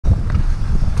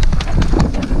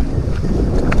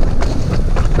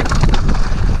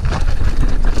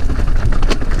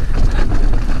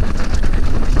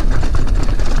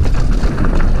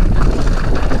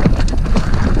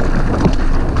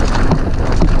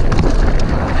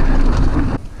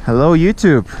Hello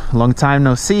YouTube, long time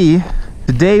no see.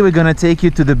 Today we're gonna take you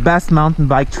to the best mountain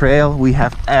bike trail we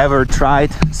have ever tried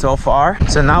so far.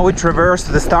 So now we traverse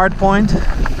to the start point.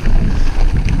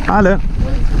 Hello.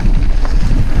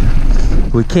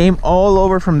 We came all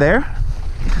over from there.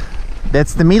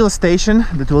 That's the middle station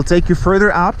that will take you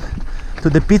further up to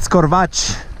the Piz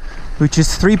Corvatsch, which is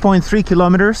 3.3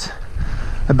 kilometers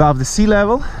above the sea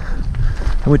level.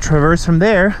 And we traverse from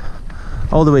there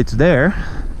all the way to there.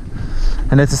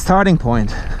 And that's a starting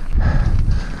point.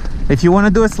 If you want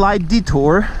to do a slight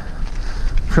detour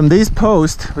from this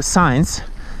post with signs,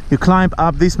 you climb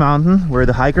up this mountain where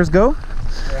the hikers go,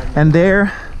 and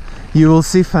there you will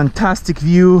see fantastic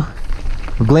view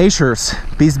of glaciers,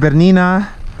 Piz Bernina.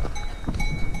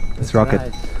 Let's rock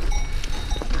it.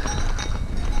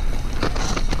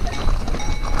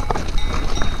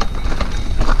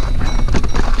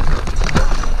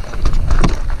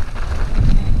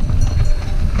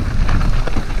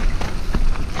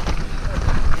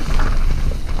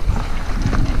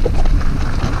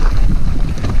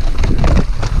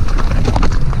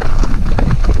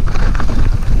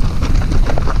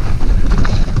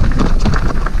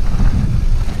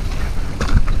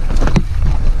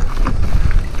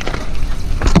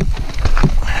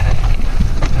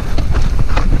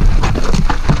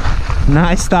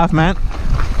 Nice stuff, man.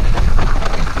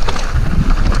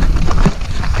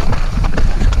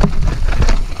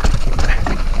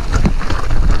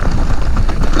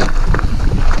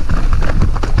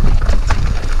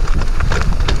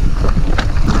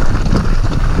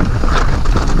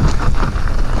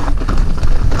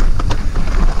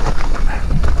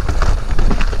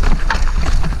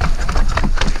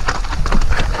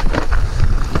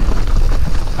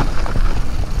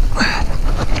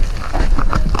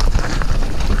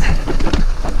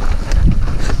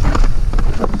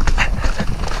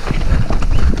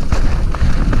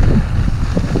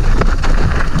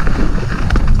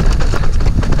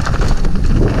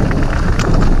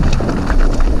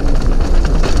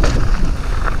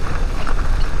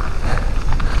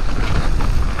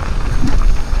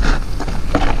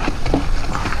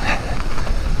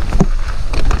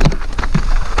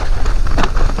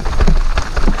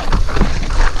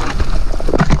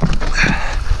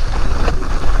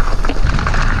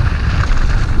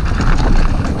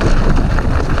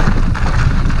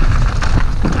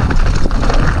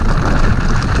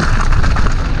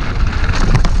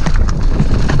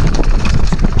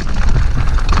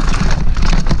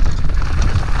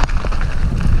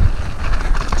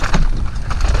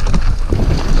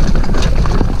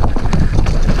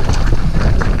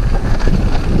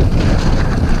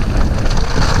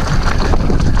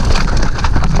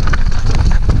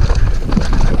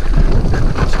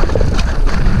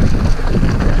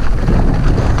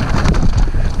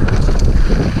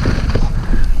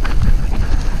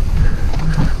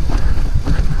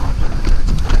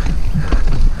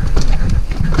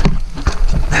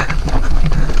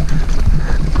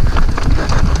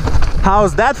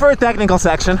 How's that for a technical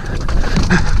section?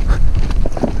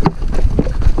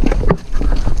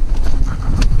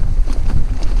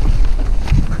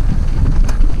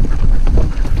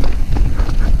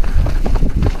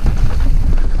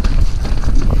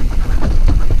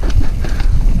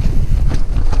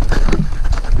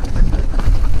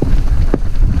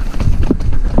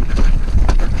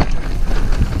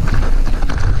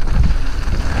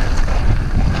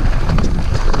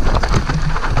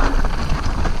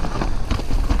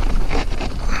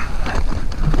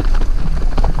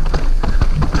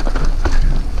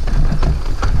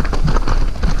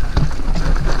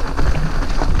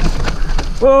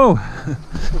 Whoa!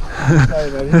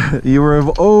 Sorry, buddy. You were...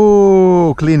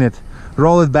 Oh, clean it.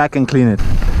 Roll it back and clean it.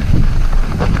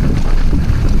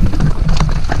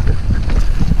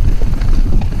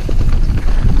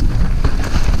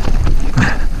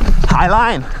 High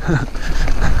line!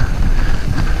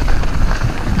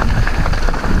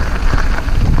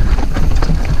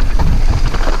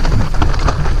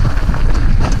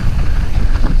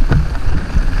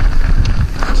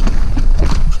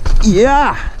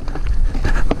 Yeah!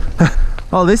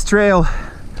 Well, this trail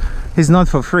is not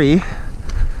for free,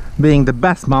 being the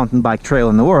best mountain bike trail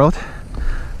in the world,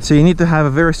 so you need to have a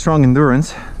very strong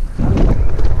endurance.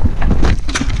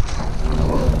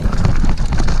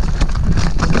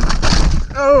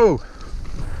 Oh!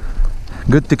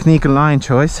 Good technique and line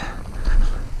choice.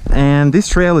 And this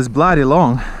trail is bloody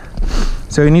long,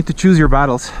 so you need to choose your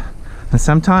battles. And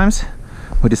sometimes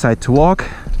we decide to walk,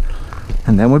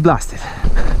 and then we blast it.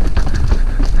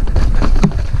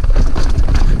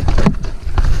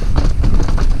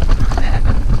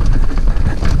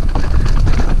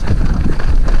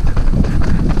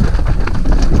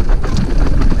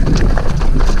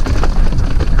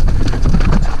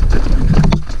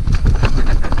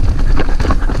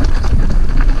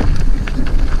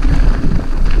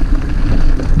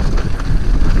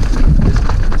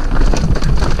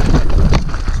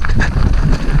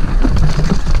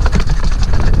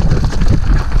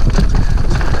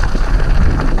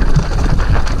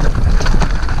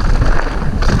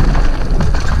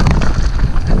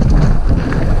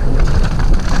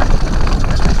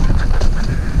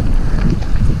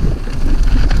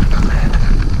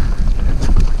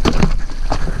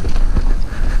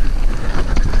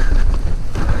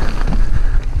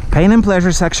 Pain and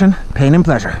pleasure section, pain and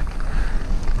pleasure.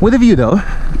 With a view though,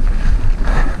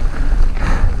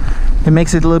 it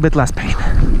makes it a little bit less pain.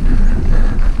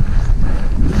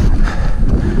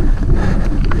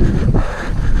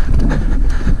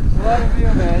 What a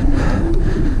view, man.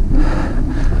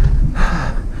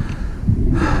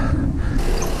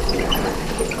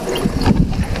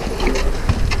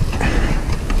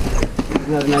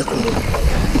 Not nice to do.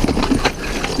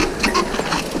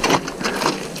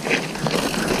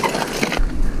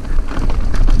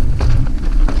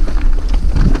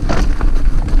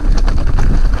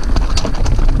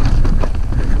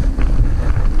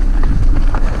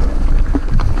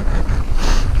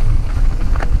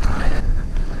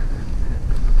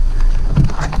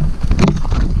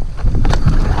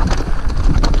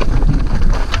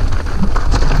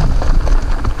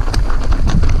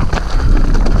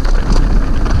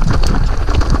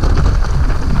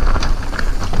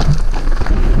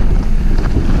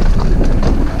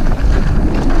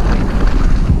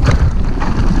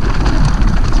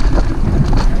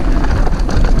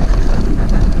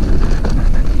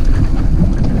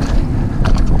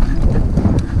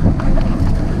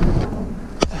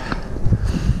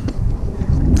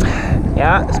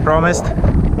 Yeah, as promised,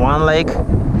 1 lake,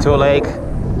 2 lake,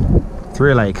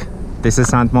 3 lake. This is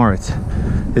St. Moritz.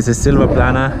 This is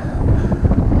Silvaplana.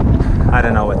 I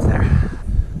don't know what's there.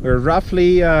 We're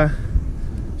roughly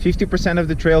 50% of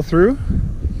the trail through.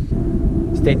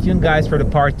 Stay tuned guys for the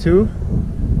part 2.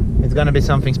 It's gonna be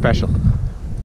something special.